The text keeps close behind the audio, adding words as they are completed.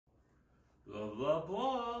Blah, blah,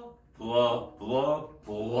 blah, blah, blah,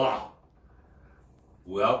 blah.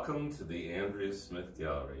 Welcome to the Andrea Smith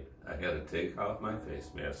Gallery. I had to take off my face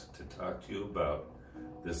mask to talk to you about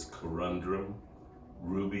this Corundrum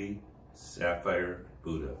Ruby Sapphire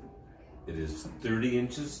Buddha. It is 30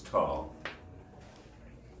 inches tall.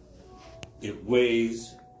 It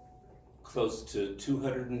weighs close to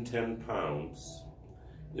 210 pounds.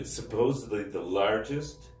 It's supposedly the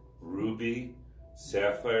largest ruby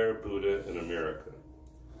sapphire Buddha in America.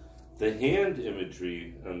 The hand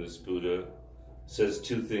imagery on this Buddha says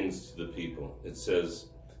two things to the people. It says,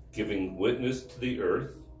 giving witness to the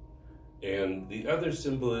earth, and the other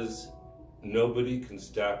symbol is, nobody can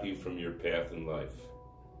stop you from your path in life.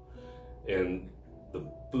 And the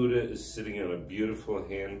Buddha is sitting on a beautiful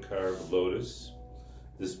hand-carved lotus.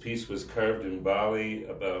 This piece was carved in Bali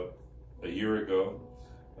about a year ago.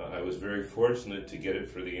 I was very fortunate to get it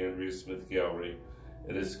for the Andrea Smith Gallery.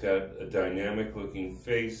 And it's got a dynamic looking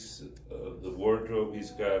face, the wardrobe he's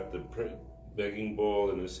got, the begging bowl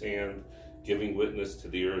in his hand, giving witness to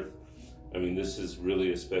the earth. I mean, this is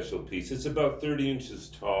really a special piece. It's about 30 inches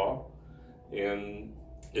tall, and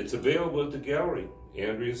it's available at the gallery,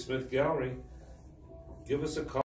 Andrea Smith Gallery. Give us a call.